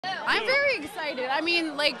I'm very excited. I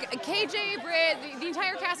mean, like KJ, Britt, the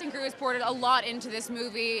entire cast and crew has poured a lot into this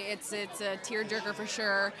movie. It's a tearjerker for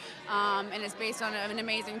sure, and it's based on an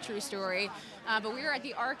amazing true story. But we were at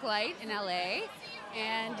the ArcLight in LA,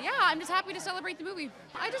 and yeah, I'm just happy to celebrate the movie.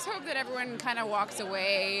 I just hope that everyone kind of walks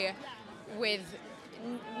away with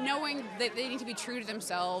knowing that they need to be true to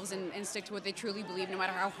themselves and stick to what they truly believe, no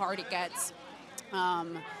matter how hard it gets.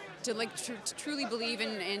 To truly believe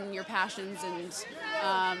in your passions, and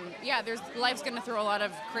yeah, life's gonna throw a lot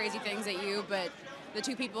of crazy things at you, but the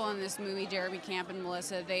two people in this movie, Jeremy Camp and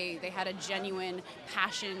Melissa, they had a genuine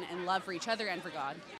passion and love for each other and for God.